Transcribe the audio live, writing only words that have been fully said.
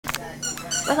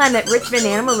Well, I'm at Richmond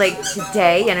Animal League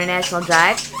today, International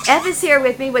Drive. Ev is here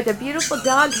with me with a beautiful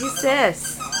dog. Who's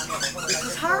this? This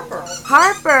is Harper.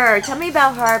 Harper. Tell me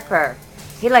about Harper.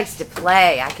 He likes to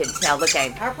play, I can tell. Look at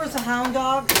him. Harper's a hound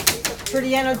dog,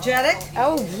 pretty energetic,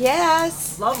 Oh,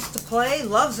 yes. loves to play,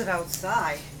 loves it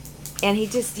outside. And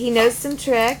he knows some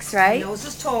tricks, He right? knows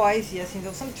his toys, yes, he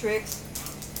knows some tricks.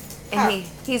 And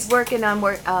he's working on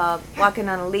walking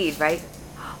on a lead, right?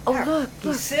 Oh, Harper. look. He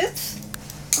Look. sits,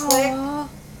 click, Aw,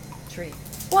 treat.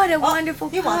 what a Oh, wonderful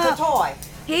he wants a pup. toy.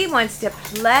 He wants to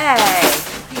play.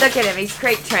 Look at him. He's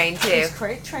crate trained, too. He's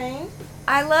crate trained,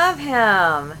 I love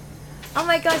him. Oh,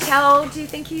 my gosh. How old do you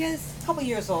think he is? a couple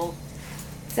years old.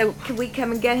 So, can we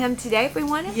come and get him today if we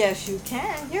want him? Yes, you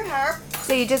can. Here, Harp.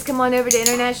 So, you just come on over to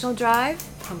International Drive?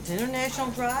 Come to International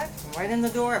Drive, right in the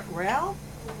door at Rel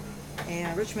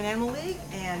and Richmond Animal League,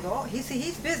 and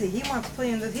he's busy. He wants to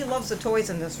play in this. He loves the toys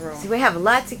in this room. So, we have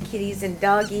lots of kitties and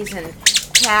doggies and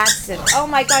cats. And oh,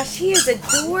 my gosh. He is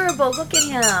adorable. Look at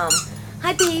him.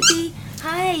 Hi, baby.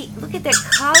 Hi. Look at that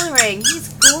coloring. He's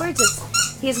gorgeous.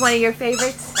 He's one of your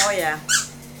favorites? Oh yeah.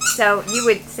 So, you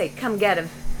would say, come get him.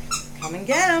 Come and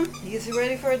get him. He's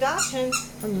ready for adoption.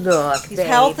 Look, He's baby.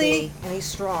 healthy and he's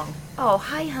strong. Oh,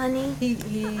 hi, honey. He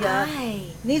Hi.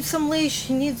 needs some leash.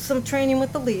 He needs some training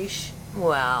with the leash.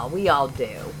 Well, we all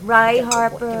do. Right,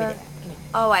 Harper? Give me that. Give me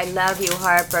Oh, I love you,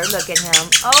 Harper. Look at him.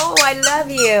 Oh, I love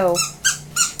you.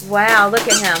 Wow, look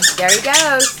at him. There he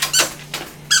goes.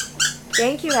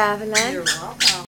 Thank you, that. Evelyn. You're welcome.